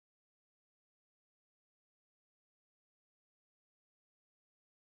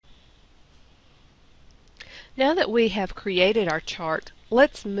Now that we have created our chart,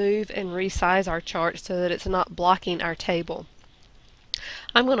 let's move and resize our chart so that it's not blocking our table.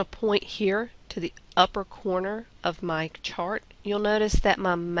 I'm going to point here to the upper corner of my chart. You'll notice that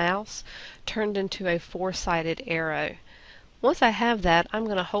my mouse turned into a four-sided arrow. Once I have that, I'm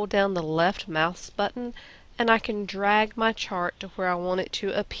going to hold down the left mouse button and I can drag my chart to where I want it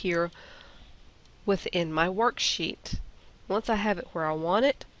to appear within my worksheet. Once I have it where I want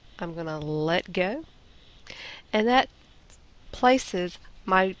it, I'm going to let go, and that places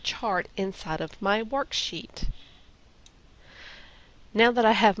my chart inside of my worksheet. Now that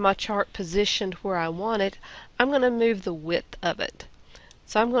I have my chart positioned where I want it, I'm going to move the width of it.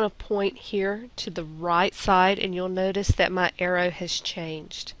 So I'm going to point here to the right side, and you'll notice that my arrow has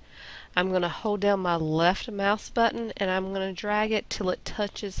changed. I'm going to hold down my left mouse button and I'm going to drag it till it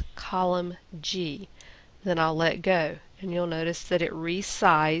touches column G. Then I'll let go, and you'll notice that it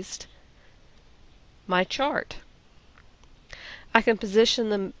resized my chart. I can position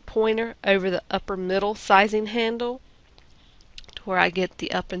the pointer over the upper middle sizing handle to where I get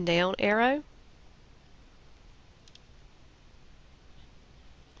the up and down arrow.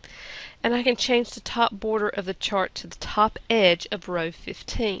 And I can change the top border of the chart to the top edge of row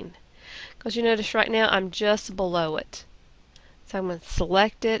 15. Because you notice right now I'm just below it. So I'm going to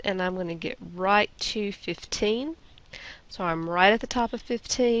select it and I'm going to get right to 15. So I'm right at the top of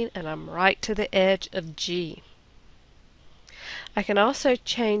 15 and I'm right to the edge of G. I can also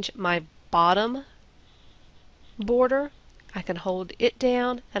change my bottom border. I can hold it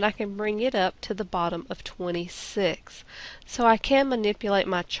down and I can bring it up to the bottom of 26. So I can manipulate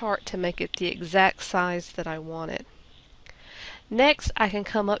my chart to make it the exact size that I want it. Next, I can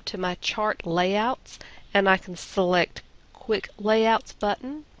come up to my chart layouts and I can select Quick Layouts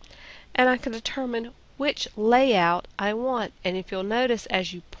button, and I can determine which layout I want. And if you'll notice,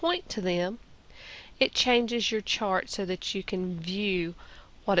 as you point to them, it changes your chart so that you can view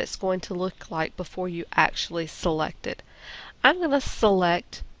what it's going to look like before you actually select it. I'm going to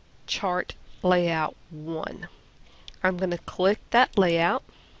select Chart Layout 1. I'm going to click that layout.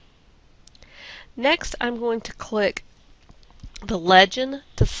 Next, I'm going to click the legend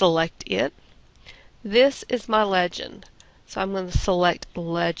to select it. This is my legend. So I'm going to select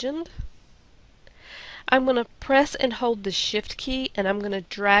Legend. I'm going to press and hold the Shift key and I'm going to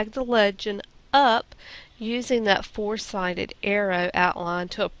drag the legend up using that four-sided arrow outline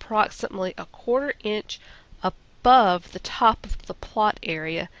to approximately a 1/4 inch above the top of the plot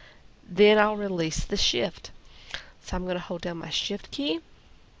area. Then I'll release the shift. So I'm going to hold down my Shift key.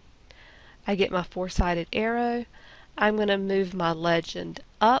 I get my four-sided arrow. I'm going to move my legend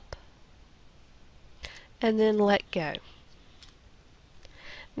up and then let go.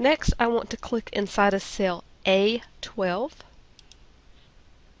 Next, I want to click inside of cell A12.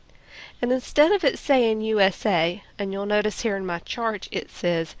 And instead of it saying USA, and you'll notice here in my chart it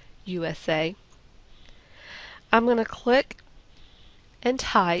says USA, I'm going to click and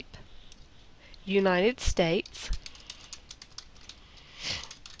type United States.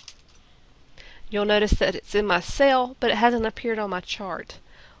 You'll notice that it's in my cell, but it hasn't appeared on my chart.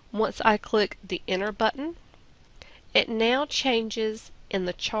 Once I click the Enter button, it now changes in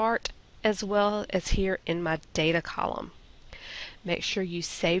the chart as well as here in my data column. Make sure you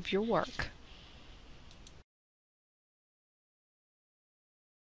save your work.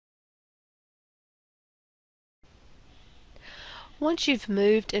 Once you've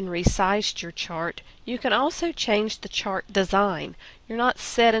moved and resized your chart, you can also change the chart design. You're not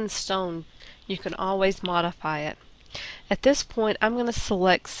set in stone. You can always modify it. At this point, I'm going to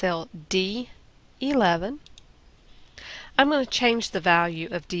select cell D11. I'm going to change the value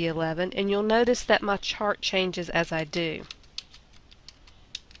of D11, and you'll notice that my chart changes as I do.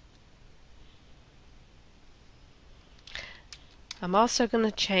 I'm also going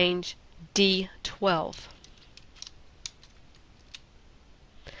to change D12.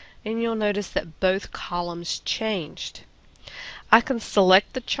 And you'll notice that both columns changed. I can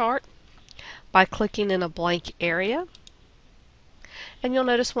select the chart by clicking in a blank area. And you'll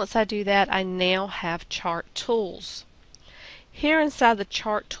notice once I do that, I now have Chart Tools. Here inside the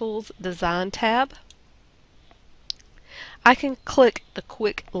Chart Tools Design tab, I can click the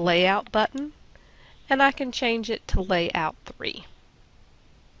Quick Layout button and I can change it to Layout 3.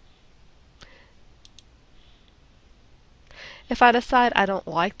 If I decide I don't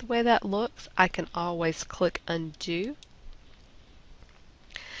like the way that looks, I can always click Undo.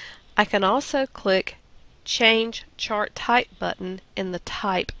 I can also click Change Chart Type button in the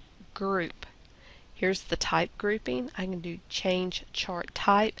Type group. Here's the type grouping. I can do Change Chart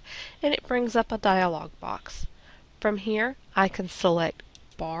Type and it brings up a dialog box. From here I can select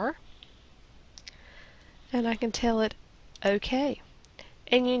Bar and I can tell it OK.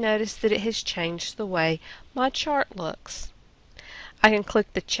 And you notice that it has changed the way my chart looks. I can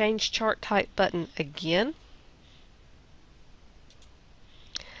click the Change Chart Type button again.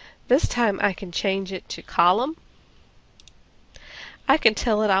 This time I can change it to column. I can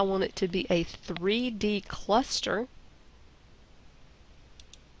tell it I want it to be a 3D cluster.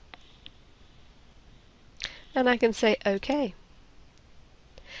 And I can say OK.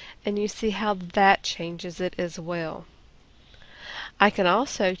 And you see how that changes it as well. I can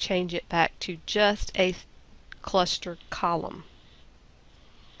also change it back to just a cluster column.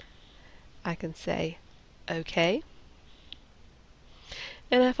 I can say OK.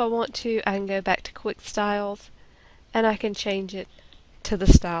 And if I want to, I can go back to Quick Styles and I can change it to the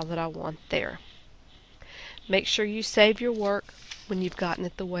style that I want there. Make sure you save your work when you've gotten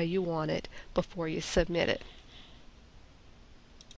it the way you want it before you submit it.